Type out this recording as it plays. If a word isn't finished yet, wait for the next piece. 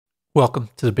Welcome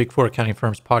to the Big Four Accounting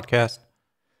Firms podcast,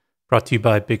 brought to you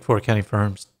by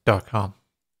big4accountingfirms.com.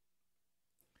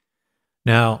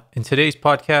 Now, in today's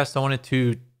podcast, I wanted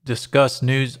to discuss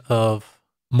news of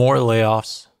more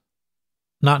layoffs,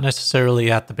 not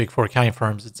necessarily at the Big Four accounting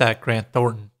firms, it's at Grant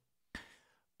Thornton.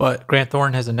 But Grant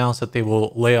Thornton has announced that they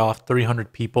will lay off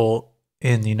 300 people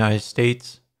in the United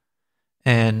States,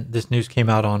 and this news came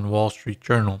out on Wall Street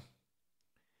Journal.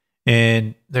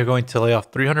 And they're going to lay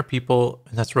off 300 people,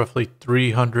 and that's roughly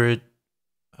 300.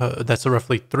 That's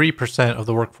roughly 3% of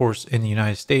the workforce in the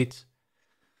United States.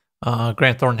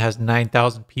 Grant Thornton has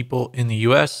 9,000 people in the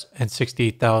U.S. and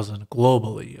 68,000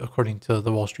 globally, according to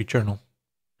the Wall Street Journal.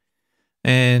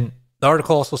 And the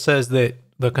article also says that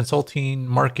the consulting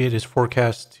market is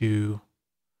forecast to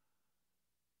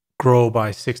grow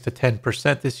by 6 to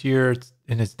 10% this year,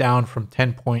 and it's down from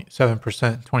 10.7% in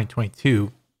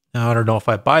 2022. Now, I don't know if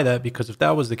I buy that, because if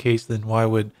that was the case, then why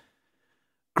would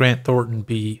Grant Thornton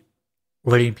be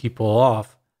laying people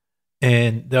off?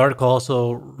 And the article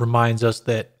also reminds us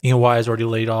that EY has already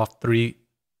laid off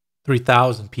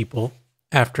 3,000 people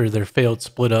after their failed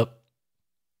split up.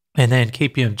 And then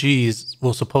KPMG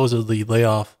will supposedly lay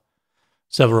off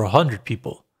several hundred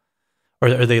people,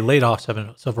 or they laid off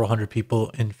several hundred people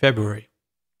in February.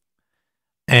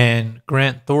 And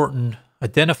Grant Thornton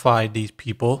identified these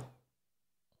people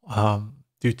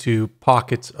due to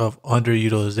pockets of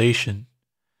underutilization.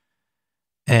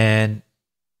 And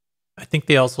I think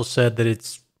they also said that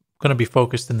it's going to be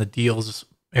focused in the deals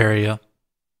area.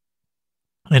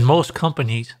 And most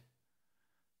companies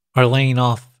are laying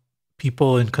off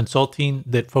people in consulting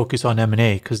that focus on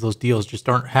M&A because those deals just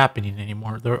aren't happening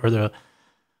anymore. The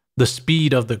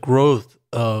speed of the growth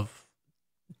of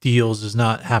deals is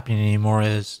not happening anymore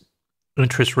as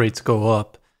interest rates go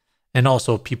up. And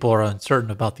also people are uncertain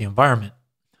about the environment.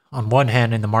 On one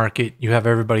hand, in the market, you have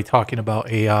everybody talking about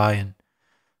AI and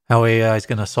how AI is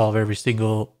going to solve every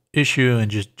single issue and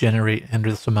just generate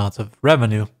endless amounts of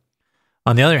revenue.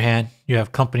 On the other hand, you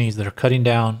have companies that are cutting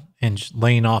down and just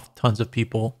laying off tons of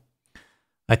people.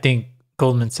 I think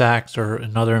Goldman Sachs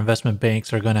and other investment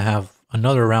banks are going to have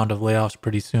another round of layoffs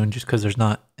pretty soon just because there's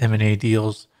not M&A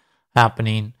deals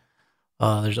happening.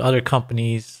 There's other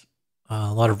companies.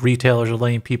 A lot of retailers are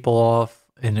laying people off,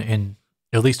 in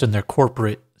at least in their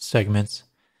corporate segments.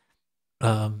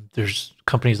 There's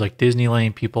companies like Disney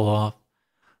laying people off.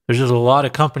 There's just a lot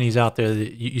of companies out there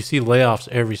that you see layoffs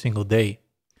every single day,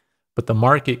 but the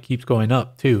market keeps going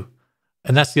up too.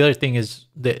 And that's the other thing, is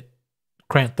that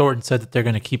Grant Thornton said that they're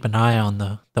going to keep an eye on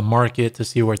the market to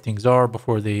see where things are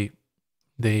before they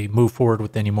move forward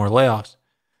with any more layoffs.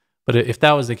 But if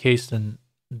that was the case, then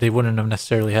they wouldn't have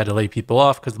necessarily had to lay people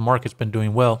off because the market's been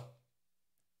doing well.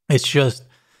 It's just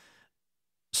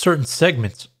certain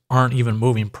segments aren't even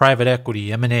moving. Private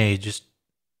equity, M&A, just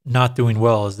not doing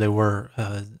well as they were.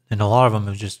 And a lot of them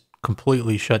have just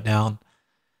completely shut down.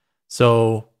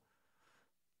 So,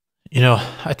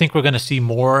 I think we're going to see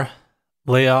more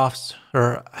layoffs.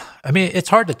 It's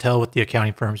hard to tell with the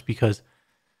accounting firms because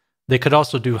they could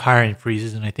also do hiring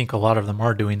freezes, and I think a lot of them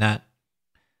are doing that.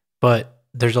 But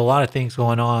there's a lot of things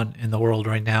going on in the world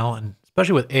right now, and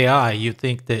especially with AI, you'd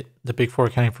think that the Big Four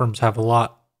accounting firms have a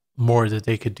lot more that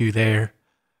they could do there.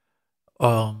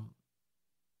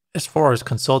 As far as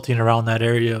consulting around that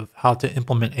area of how to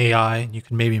implement AI, and you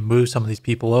can maybe move some of these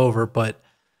people over. But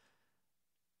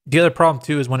the other problem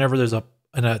too is whenever there's a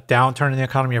downturn in the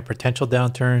economy, a potential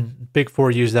downturn, Big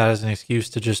Four use that as an excuse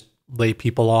to just lay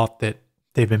people off that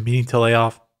they've been meaning to lay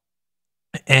off.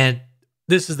 And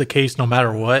this is the case no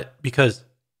matter what, because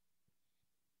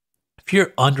if you're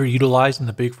underutilized in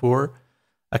the Big Four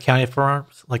accounting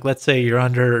firms, like let's say you're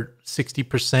under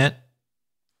 60%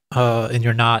 and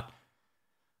you're not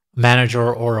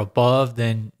manager or above,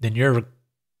 then you're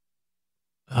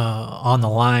on the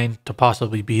line to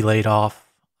possibly be laid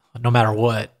off no matter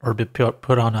what, or be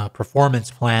put on a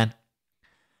performance plan.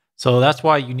 So that's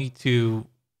why you need to,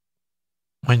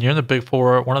 when you're in the Big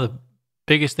Four, one of the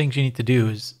biggest things you need to do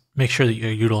is make sure that you're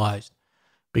utilized,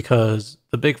 because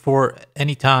the Big Four,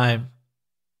 anytime,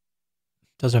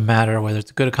 doesn't matter whether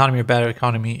it's a good economy or bad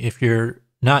economy, if you're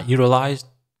not utilized,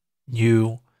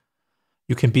 you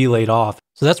can be laid off.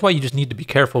 So that's why you just need to be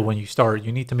careful when you start.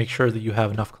 You need to make sure that you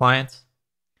have enough clients.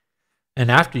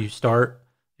 And after you start,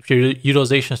 if your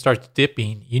utilization starts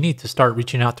dipping, you need to start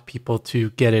reaching out to people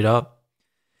to get it up.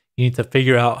 You need to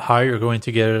figure out how you're going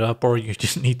to get it up, or you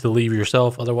just need to leave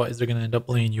yourself. Otherwise, they're going to end up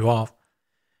laying you off.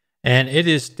 And it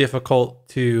is difficult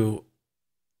to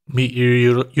meet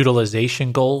your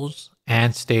utilization goals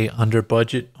and stay under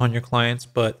budget on your clients,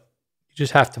 but you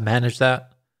just have to manage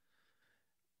that.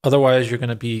 Otherwise, you're going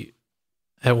to be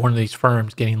at one of these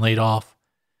firms getting laid off.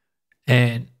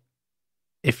 And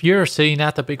if you're sitting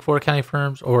at the big four accounting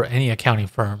firms or any accounting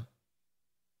firm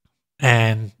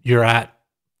and you're at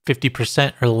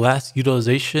 50% or less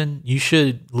utilization, you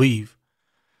should leave.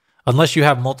 Unless you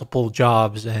have multiple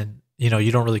jobs and you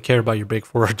don't really care about your big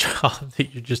four job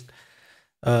that you're just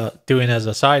doing as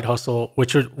a side hustle,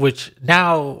 which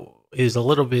now is a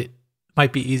little bit,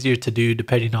 might be easier to do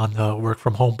depending on the work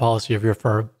from home policy of your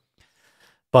firm.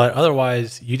 But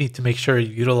otherwise, you need to make sure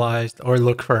you're utilized or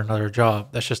look for another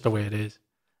job. That's just the way it is.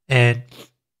 And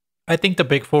I think the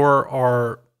big four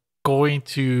are going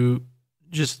to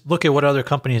just look at what other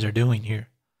companies are doing here.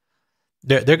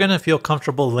 They're going to feel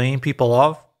comfortable laying people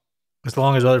off as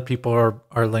long as other people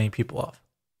are laying people off.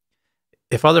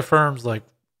 If other firms, like,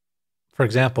 for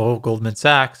example, Goldman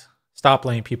Sachs, stop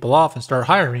laying people off and start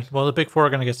hiring, well, the big four are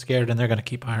going to get scared and they're going to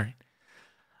keep hiring.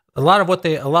 A lot of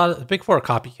the big four are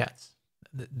copycats.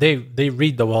 They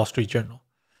read the Wall Street Journal.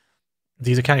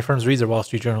 These accounting firms read the Wall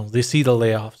Street Journal. They see the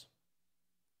layoffs.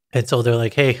 And so they're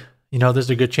like, hey, there's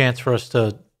a good chance for us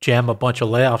to jam a bunch of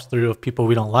layoffs through of people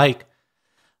we don't like.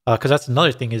 Because that's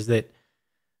another thing is that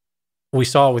we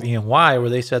saw with E&Y where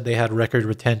they said they had record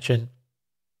retention,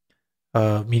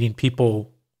 meaning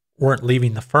people weren't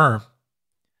leaving the firm.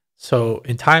 So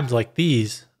in times like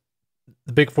these,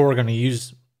 the big four are going to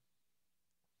use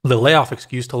the layoff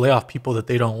excuse to lay off people that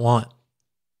they don't want,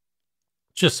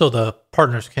 just so the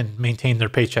partners can maintain their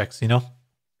paychecks,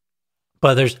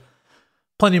 But there's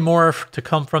plenty more to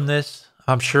come from this,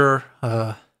 I'm sure.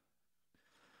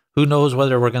 Who knows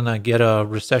whether we're going to get a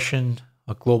recession,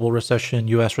 a global recession,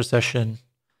 U.S. recession.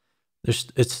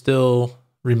 It still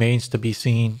remains to be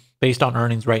seen. Based on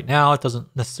earnings right now, it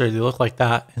doesn't necessarily look like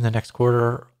that in the next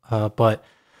quarter, but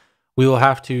we will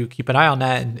have to keep an eye on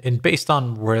that. And based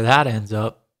on where that ends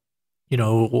up,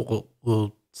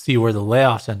 we'll see where the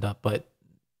layoffs end up. But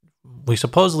we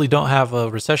supposedly don't have a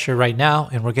recession right now,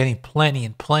 and we're getting plenty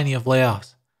of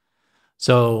layoffs.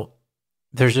 So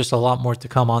there's just a lot more to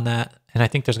come on that. And I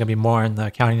think there's going to be more in the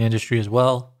accounting industry as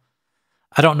well.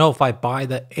 I don't know if I buy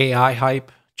the AI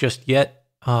hype just yet.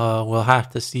 We'll have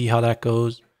to see how that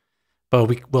goes.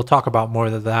 But we'll talk about more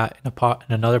of that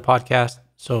in another podcast.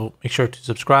 So make sure to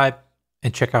subscribe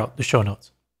and check out the show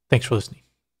notes. Thanks for listening.